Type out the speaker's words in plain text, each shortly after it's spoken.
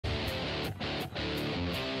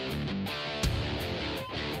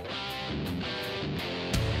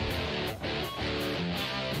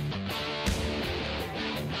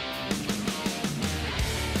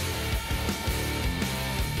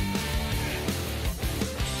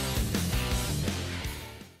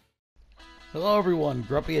Hello everyone,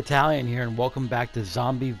 Grumpy Italian here, and welcome back to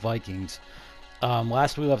Zombie Vikings.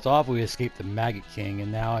 Last we left off, we escaped the Maggot King,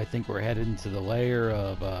 and now I think we're headed into the lair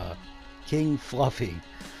of King Fluffy.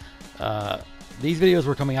 These videos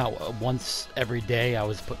were coming out once every day. I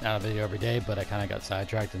was putting out a video every day, but I kind of got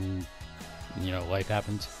sidetracked and, you know, life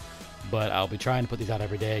happens. But I'll be trying to put these out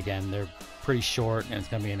every day again. They're pretty short, and it's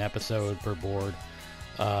going to be an episode per board,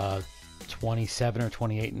 27 or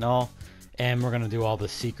 28 in all. And we're going to do all the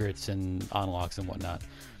secrets and unlocks and whatnot.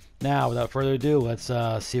 Now, without further ado, let's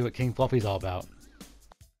see what King Fluffy's all about.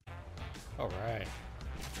 Alright.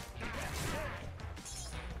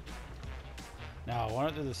 Now, I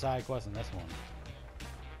want to do the side quest in this one.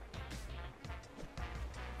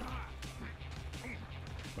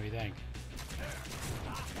 What do you think?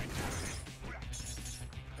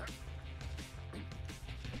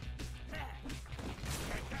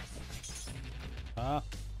 Huh?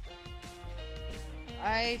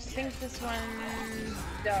 I think this one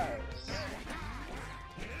does.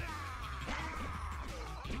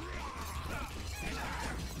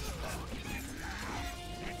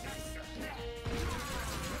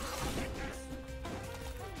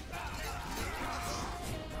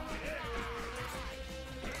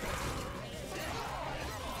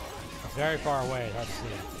 It's very far away, it's hard to see.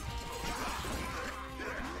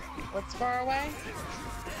 What's far away?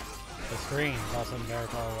 The screen is also very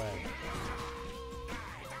far away.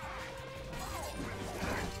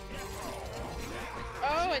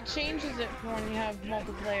 Oh, it changes it for when you have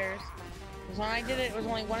multiplayers. Because when I did it, it was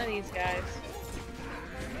only one of these guys.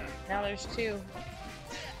 Now there's two.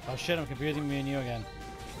 Oh shit, I'm confusing me and you again.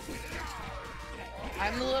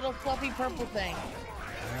 I'm the little fluffy purple thing.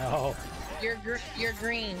 No. You're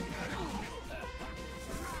green.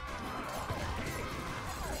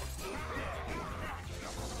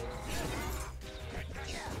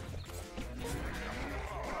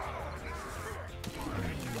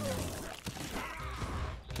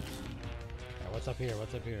 What's up here?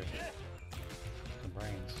 What's up here? The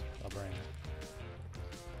brains. A brain.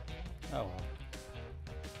 Oh well.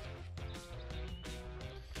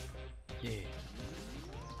 Yeah.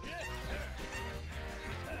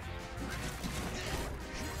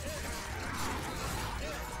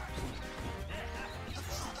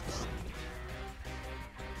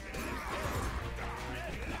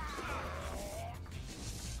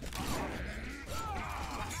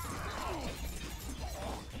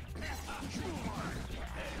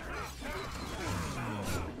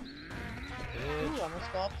 Ooh, almost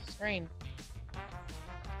fell off the screen.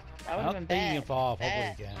 That would I have don't been think bad. you can fall off. Hopefully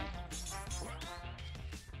Bad. you can.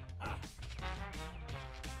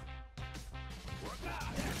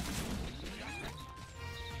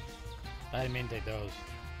 I didn't mean to take those.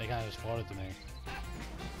 They kind of just floated to me.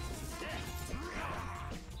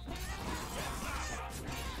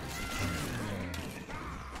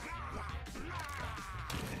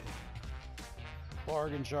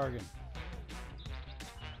 Bargain shargan.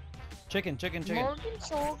 Chicken, chicken, chicken. Morgan,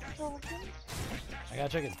 Morgan. I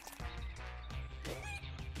got chicken.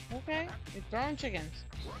 Okay, you're throwing chickens.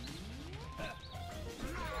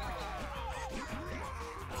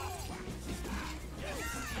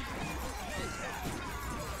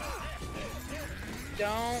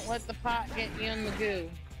 Don't let the pot get you in the goo.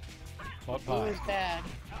 What Goo pie? is bad.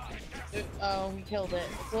 Oh, he killed it.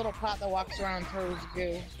 It's a little pot that walks around and throws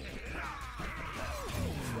goo.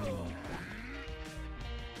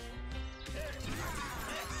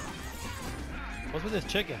 What's with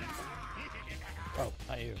this chicken? Oh,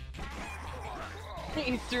 not you.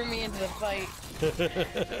 You threw me into the fight.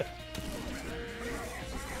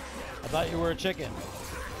 I thought you were a chicken.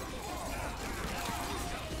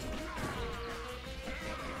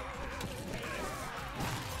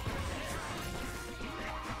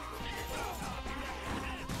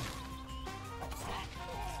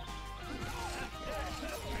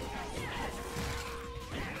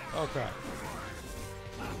 Oh crap.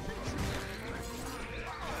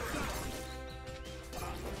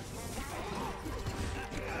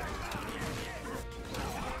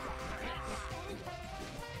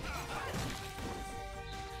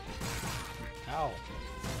 Ow.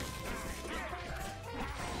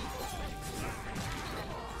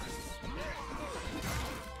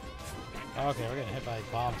 Okay, we're getting hit by these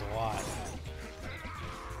bombs a lot.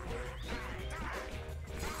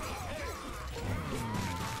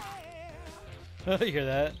 You hear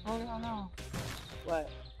that? Oh no, no. What?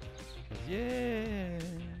 Yeah.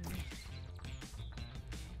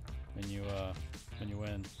 When you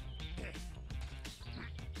win.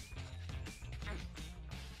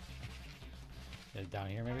 Down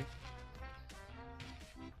here, maybe?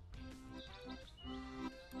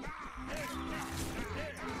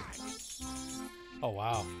 Oh,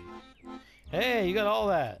 wow. Hey, you got all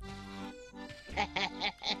that.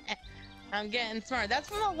 I'm getting smart. That's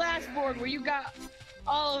from the last board where you got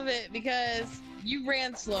all of it because you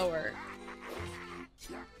ran slower.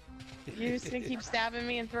 You're just gonna keep stabbing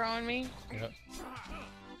me and throwing me? Yep.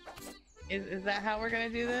 Is that how we're gonna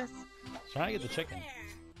do this? Trying to get the chicken.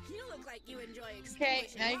 You look like you enjoy Okay,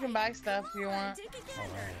 now you can buy stuff if you want.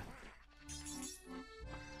 Alright.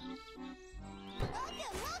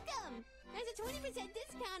 Welcome! There's a 20%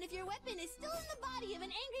 discount if your weapon is still in the body of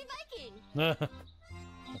an angry Viking.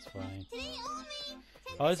 That's funny. Today only.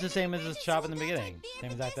 Oh, it's the same as the shop in the beginning.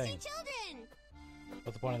 Same exact thing. Children.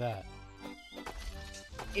 What's the point of that?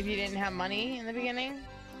 If you didn't have money in the beginning,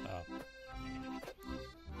 Oh.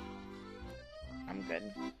 I'm good.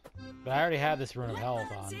 But I already have this rune of health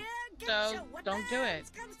on. So, don't do it.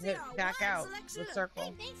 Hit back out the circle.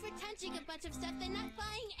 Hey, thanks for touching a bunch of stuff and not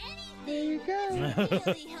buying anything. There you go.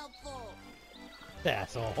 Really helpful.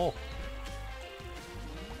 Asshole.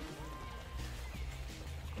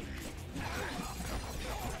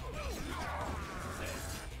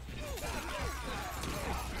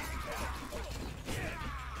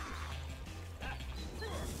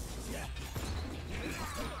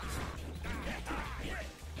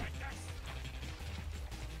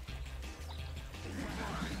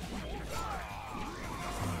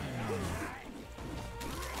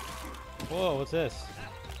 Whoa, what's this?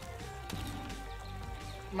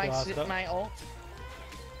 My Stuff. my ult.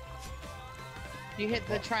 You hit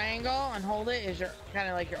the triangle and hold it is your kind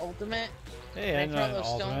of like your ultimate. Hey, I And know I an throw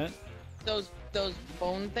those ultimate. Those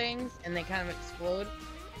bone things and they kind of explode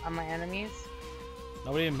on my enemies.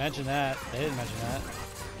 Nobody even mentioned that. They didn't mention that.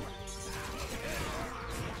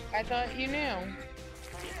 I thought you knew.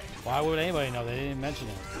 Why would anybody know? They didn't mention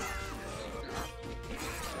it.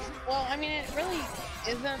 Well, I mean, it really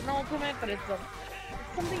isn't an ultimate, but it's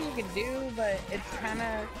something you can do, but it's kind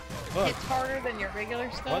of Look. hits harder than your regular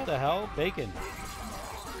stuff. What the hell? Bacon.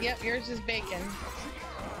 Yep, yours is bacon.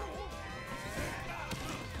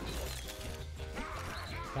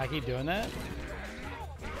 Can I keep doing that?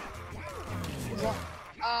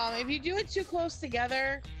 If you do it too close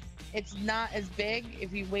together, it's not as big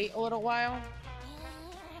if you wait a little while.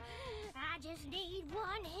 I just need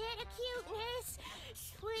one hit of cuteness.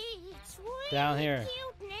 Sweet, sweet Down here.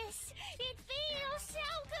 cuteness. It feels so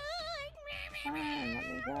good. Come on, let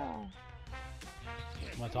me go.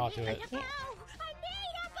 I'm gonna talk to I it. need a bow. I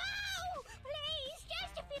need a bow. Please,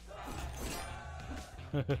 just a few.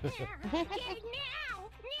 Get it now.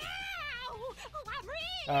 Now. Oh, I'm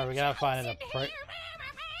ready. Alright, we gotta find a pretty.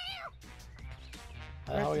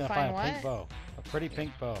 How are we gonna find a pink bow? A pretty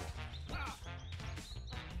pink bow.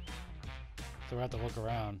 So we have to look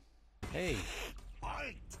around. Hey.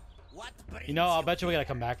 You know, I'll bet you we gotta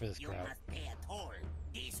come back for this crap.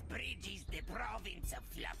 This bridge is the province of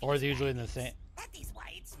Fluffy. Or is it usually in the same? That is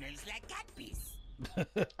why it smells like cat piss.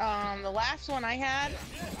 The last one I had,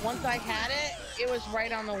 once I had it, it was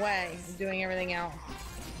right on the way, doing everything else.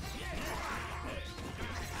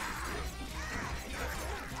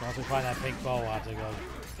 Once we find that pink bow, we'll have to go.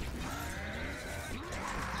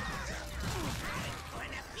 Want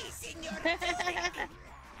a piece in your stomach?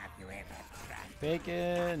 Have you ever tried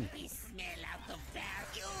Bacon! the smell out of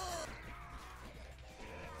vacuum?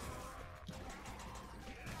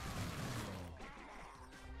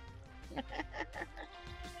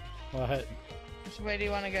 What? Which way do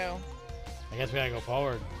you want to go? I guess we gotta go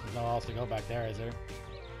forward. There's no else to go back there, is there?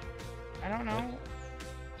 I don't know.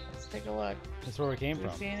 Let's take a look. That's where we came Do we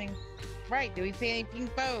from. see anything? Right, do we see any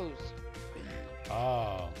pink bows?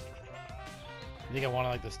 Oh. You think I want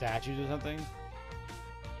like the statues or something?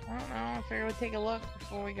 I don't know. I figured we'd take a look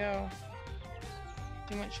before we go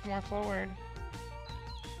too much more forward.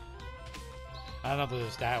 I don't know if there's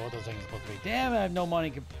a stat, what those things are supposed to be. Damn it, I have no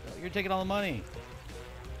money. You're taking all the money.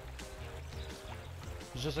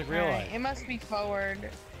 It's just like real Alright, life. it must be forward.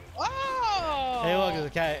 Oh! Hey, look, there's a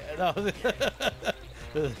cat. No,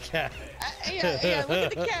 there's a cat. Yeah, look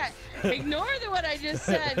at the cat. Ignore what I just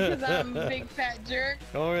said because I'm a big fat jerk.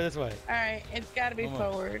 Go over this way. Alright, it's gotta be Come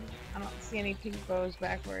on. forward. I don't see any pink bows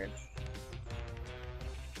backwards.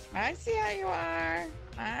 I see how you are.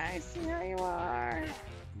 I see how you are.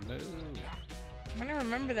 No. I'm gonna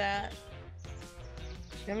remember that.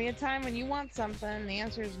 Give me a time when you want something. The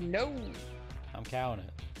answer is no. I'm counting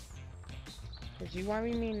it. Because you want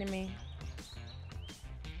to be mean to me.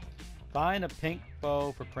 Find a pink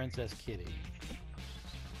bow for Princess Kitty.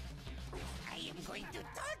 I am going to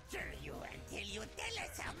torture you until you tell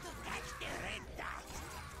us how to catch the red dot.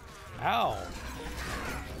 Ow!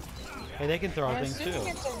 Hey, they can throw I'm things assuming too.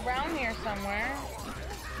 it's around here somewhere.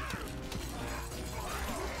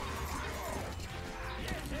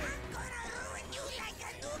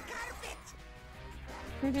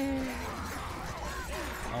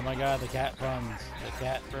 Oh my god, the cat puns. The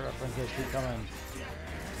cat references keep coming.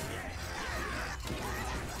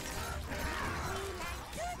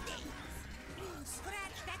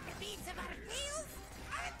 Scratched at the beats of our tails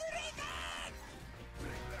and risen!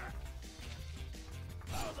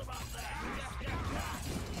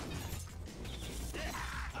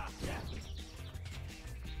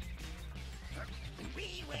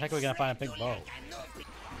 The heck are we gonna find a pink bow? We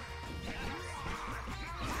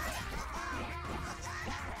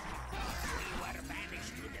were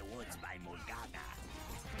banished to the woods by Mulgada.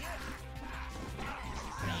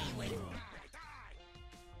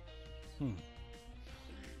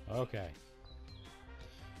 Okay.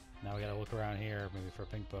 Now we gotta look around here, maybe for a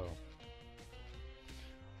pink bow.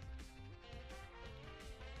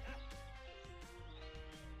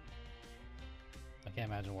 I can't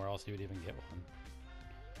imagine where else you would even get one.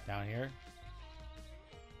 Down here?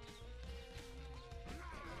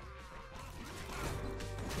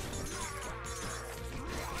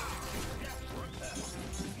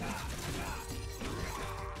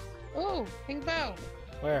 Ooh, pink bow.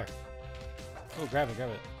 Where? Oh, grab it, grab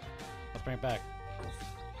it. Let's bring it back.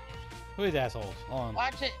 Who are these assholes? Hold on.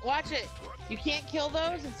 Watch it, watch it. You can't kill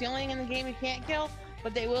those. It's the only thing in the game you can't kill,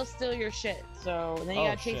 but they will steal your shit. So then you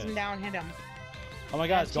gotta chase them down, hit them. Oh my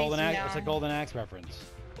god, it's golden chase 'em axe. It's a down. golden axe reference.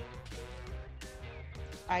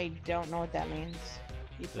 I don't know what that means.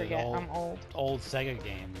 You forget, I'm old. Old Sega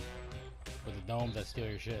game with the gnomes that steal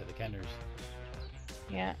your shit, the Kenders.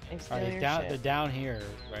 Yeah, they steal Alright, your they're shit. down here,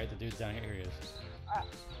 right? The dude's down here. Here he is.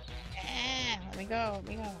 Let me go, let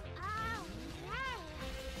me go. Oh, yeah.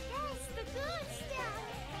 That's the good stuff.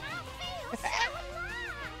 I feel so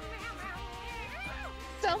alive.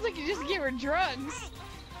 Sounds like you just gave her drugs.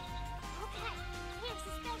 Okay, here's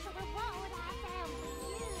the special reward I found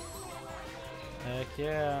for you. Heck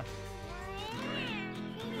yeah.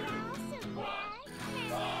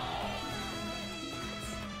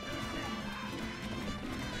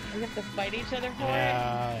 We have to fight each other for it.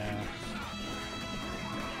 Yeah.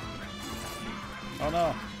 Oh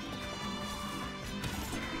no.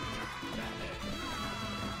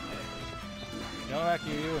 Go back,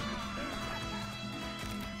 you.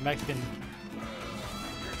 Mexican.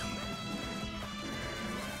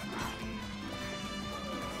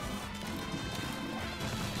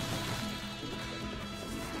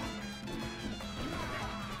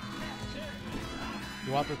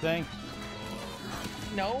 You want the thing?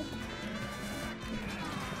 No.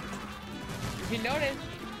 If you notice,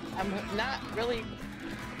 I'm not really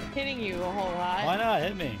hitting you a whole lot. Why not?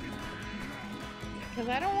 Hit me. Because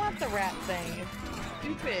I don't want the rat thing. It's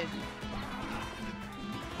stupid.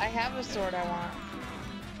 I have a sword I want.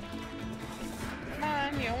 Come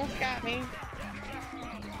on, you almost got me.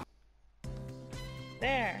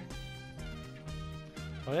 There.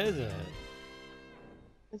 What is it?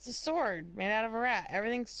 It's a sword made out of a rat.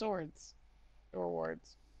 Everything's swords.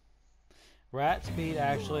 Rewards. Rat speed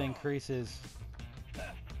actually increases.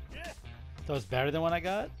 So it's better than what I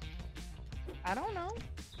got? I don't know.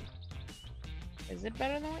 Is it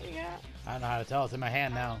better than what you got? I don't know how to tell. It's in my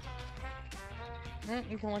hand now.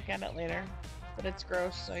 You can look at it later. But it's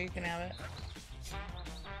gross, so you can have it.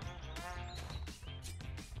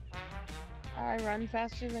 I run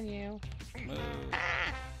faster than you. Move.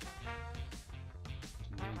 Ah!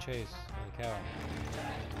 I'm getting chased by the cow.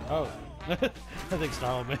 Oh. That thing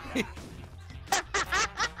startled me.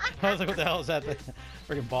 I was like, what the hell is that? The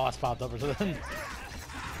freaking boss popped up or something.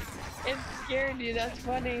 It scared you, that's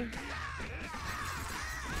funny.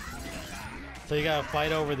 So you gotta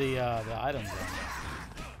fight over the items then.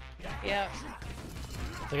 Yep.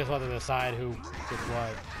 I guess we'll have to decide who gets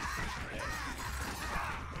what.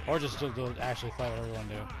 Or just to actually fight what everyone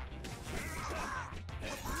do.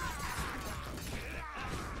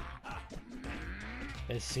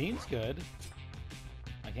 It seems good.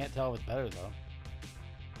 I can't tell if it's better though.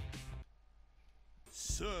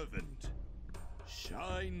 Servant,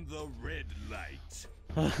 shine the red light.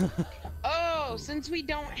 Oh, since we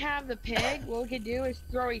don't have the pig, what we could do is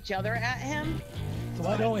throw each other at him So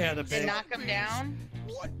why don't we have the and pig? knock him down.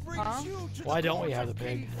 What brings Huh? you to Why the don't we court have of the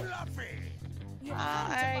pig? King Fluffy?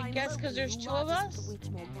 I guess because there's two of us.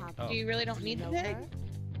 Oh. You really don't need the pig?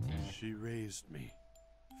 She raised me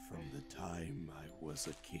from the time I was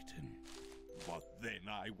a kitten. But then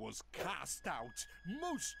I was cast out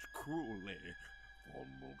most cruelly. For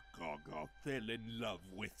Mulgaga fell in love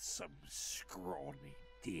with some scrawny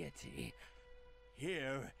deity.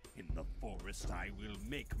 Here in the forest I will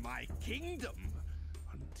make my kingdom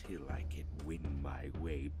until I can win my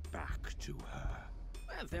way back to her.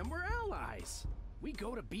 Well, then we're allies. We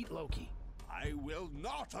go to beat Loki. I will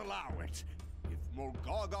not allow it. If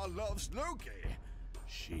Mulgaga loves Loki,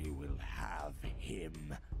 she will have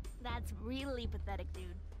him. That's really pathetic,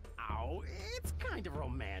 dude. Ow, it's kind of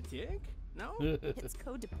romantic, no? It's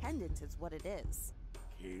codependent is what it is.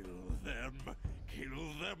 Kill them.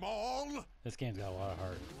 Kill them all. This game's got a lot of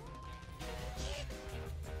heart.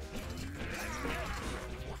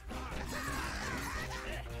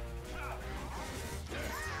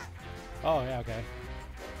 Oh, yeah, okay.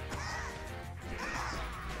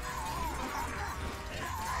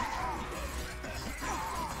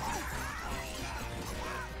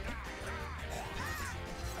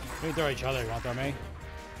 We can throw each other. You want to throw me?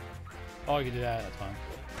 Oh, you can do that. That's fine.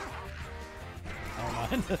 Never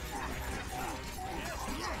mind.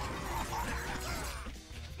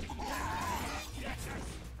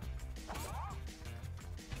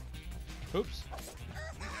 Oops.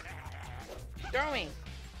 Throw me.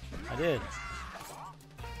 I did.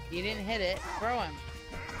 You didn't hit it. Throw him.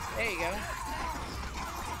 There you go.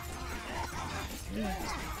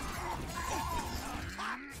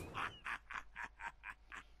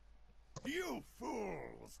 You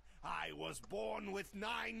fools! I was born with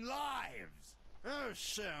 9 lives. Oh,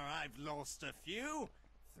 sure, I've lost a few.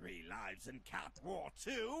 3 lives in Cat War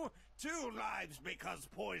 2. 2 lives because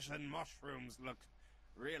poison mushrooms looked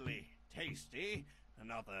really tasty.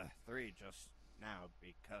 Another 3 just now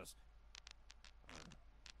because...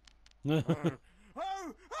 Oh,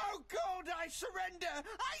 God, I surrender!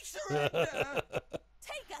 I surrender!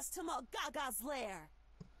 Take us to Mulgaga's lair.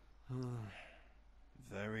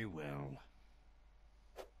 Very well.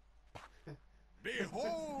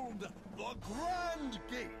 Behold the Grand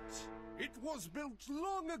Gate! It was built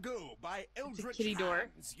long ago by Eldritch kitty door.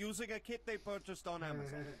 hands using a kit they purchased on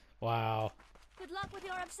Amazon. Wow. Good luck with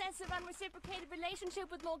your obsessive, unreciprocated relationship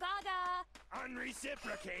with Mulgaga.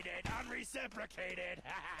 Unreciprocated, unreciprocated.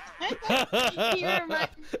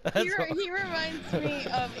 He reminds me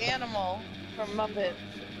of Animal from Muppets.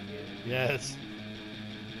 Yes.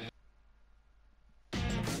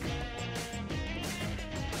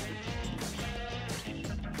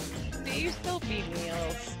 Do you still beat me, you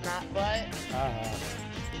little snot butt?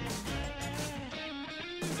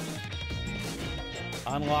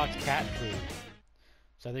 Unlocked cat food.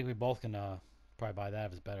 So I think we both can probably buy that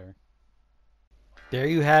if it's better. There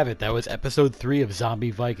you have it. That was episode 3 of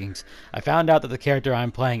Zombie Vikings. I found out that the character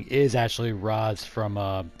I'm playing is actually Roz from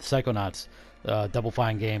Psychonauts, Double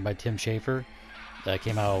Fine game by Tim Schafer. That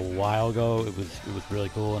came out a while ago. It was really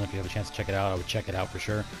cool, and if you have a chance to check it out, I would check it out for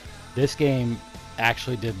sure. This game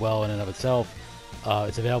actually did well in and of itself.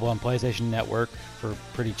 It's available on PlayStation Network for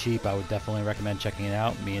pretty cheap. I would definitely recommend checking it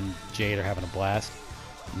out. Me and Jade are having a blast,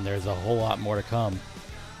 and there's a whole lot more to come.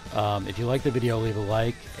 If you like the video, leave a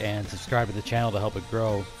like and subscribe to the channel to help it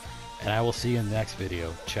grow, and I will see you in the next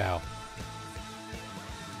video. Ciao.